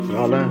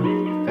All I,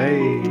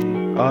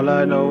 all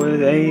I know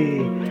is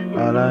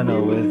all I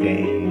know is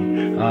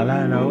game. All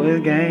I know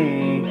is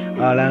game.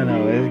 All I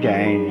know is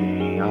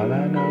game. All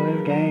I know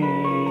is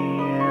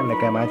game.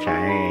 Look at my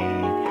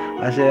chain.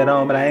 My shit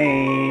on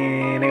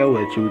blame. Nigga,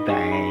 what you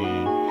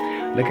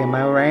think? Look at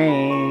my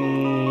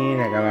rain.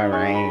 Look at my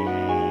rain.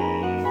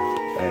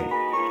 Hey.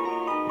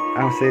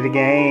 I'm City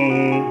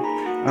Gang.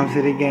 I'm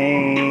City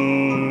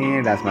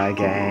Gang. That's my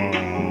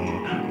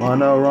gang.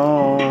 Wanna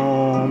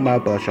roam, I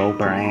bust your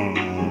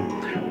brain.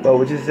 But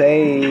what you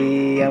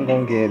say, I'm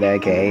gon' get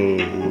that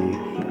cake.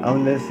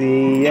 I'm the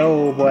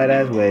CEO, boy,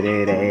 that's what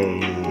it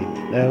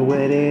is. That's what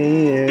it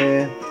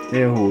is,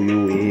 and who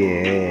you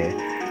is.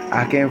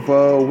 I can't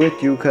fuck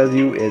with you cause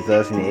you is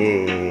a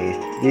snitch.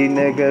 These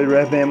niggas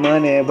rapping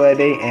money, but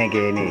they ain't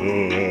getting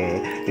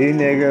it. These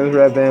niggas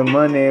rapping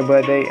money,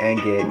 but they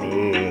ain't getting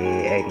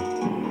it.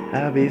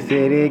 I be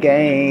City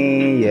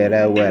Gang, yeah,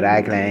 that's what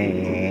I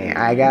claim.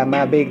 I got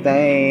my big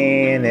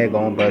thing, they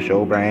gon' bust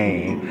your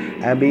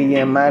brain. I be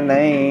in my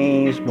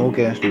lane,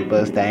 smoking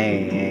super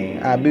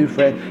stain. I be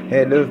fresh,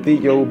 at the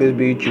feet, yo bitch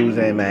be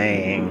choosing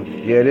man.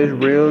 Yeah, this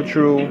real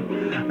true,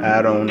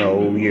 I don't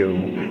know you.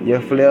 You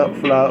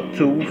flip-flop,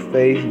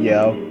 two-face,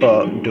 yeah,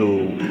 fuck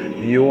dude.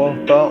 You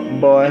a fuck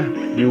boy,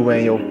 you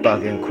and your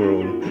fucking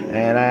crew.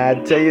 And I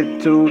tell you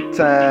 2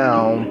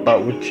 times,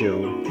 fuck with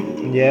you.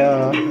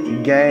 Yeah,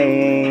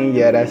 gang,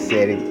 yeah, that's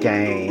City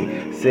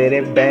Gang.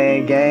 City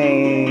Bang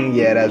Gang,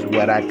 yeah, that's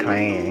what I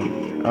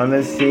claim. I'm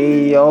the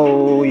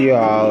CEO, you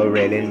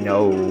already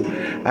know.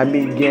 I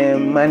be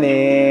getting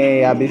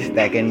money, I be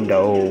stacking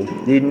dough.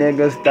 These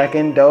niggas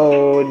stacking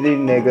dough, these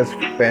niggas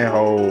flipping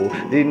hoe.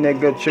 These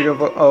niggas trigger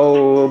for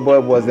old,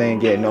 but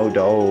wasn't getting no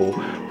dough.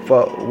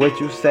 Fuck what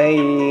you say,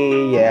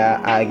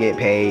 yeah, I get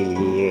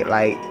paid.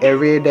 Like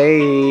every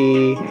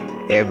day,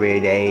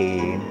 every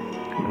day.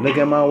 Look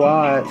at my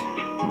watch,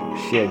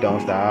 shit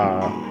don't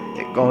stop.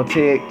 It gon'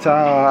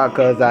 tick-tock,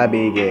 cause I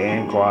be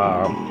getting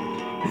quiet.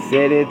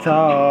 City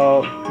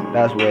talk,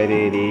 that's what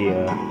it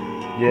is.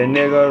 Your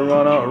nigga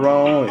run up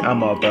wrong,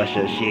 I'ma bust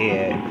your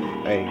shit.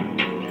 Hey.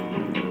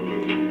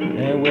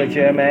 And with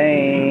your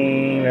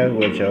man, that's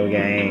what your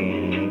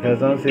game.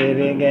 Cause I'm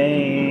City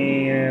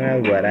Gang,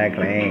 and that's what I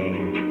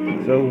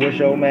claim. So what's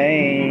your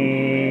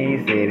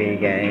main? City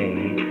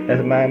Gang.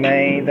 That's my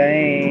main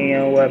thing,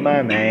 and what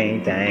my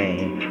main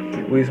thing.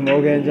 We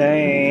smoking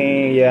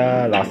Jane,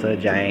 yeah, I lost a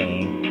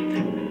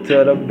Jane.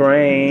 To the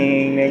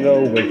brain,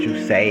 nigga, what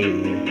you say?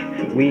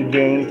 We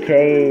getting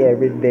K,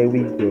 every day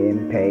we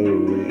getting paid.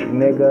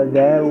 Nigga,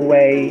 that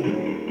way.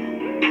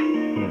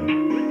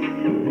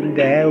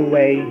 That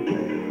way.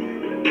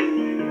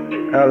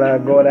 All I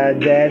go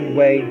that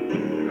way.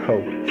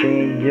 Ho, she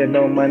ain't get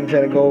no money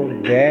to go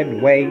that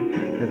way.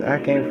 Cause I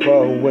can't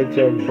fuck with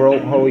your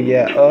broke hoe,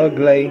 yeah,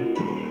 ugly.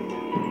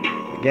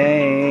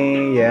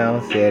 Gang, yeah,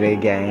 I'm City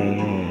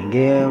Gang.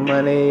 Getting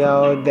money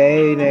all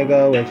day,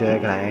 nigga, what you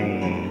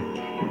claim?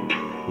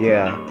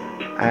 Yeah,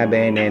 I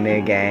been in the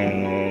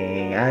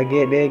gang. I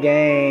get the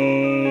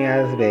gang,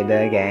 I spit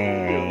the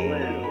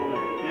gang.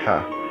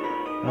 Huh,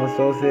 I'm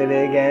so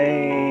City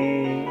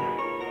Gang.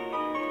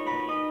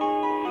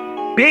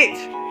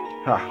 Bitch!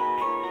 Ha,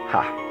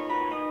 ha.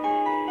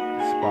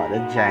 Spot the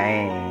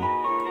Jane.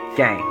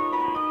 Gang.